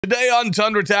Today on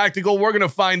Tundra Tactical, we're going to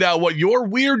find out what your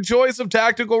weird choice of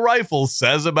tactical rifle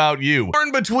says about you.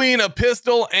 Torn between a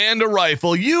pistol and a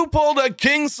rifle, you pulled a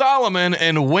King Solomon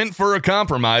and went for a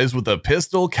compromise with a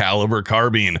pistol caliber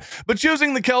carbine. But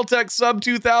choosing the Kel-Tec Sub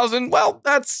 2000, well,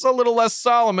 that's a little less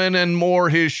Solomon and more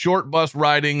his short bus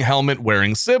riding, helmet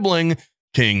wearing sibling,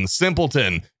 King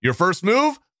Simpleton. Your first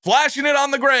move? Flashing it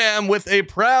on the gram with a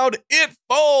proud "It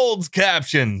folds"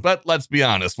 caption. But let's be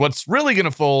honest, what's really going to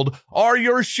fold are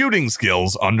your shooting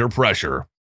skills under pressure.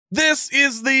 This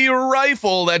is the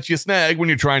rifle that you snag when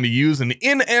you're trying to use an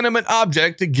inanimate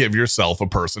object to give yourself a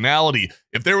personality.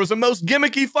 If there was a most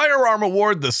gimmicky firearm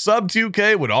award, the Sub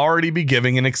 2K would already be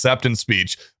giving an acceptance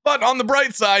speech. But on the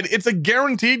bright side, it's a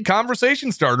guaranteed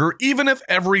conversation starter, even if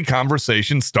every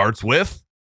conversation starts with,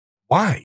 "Why?"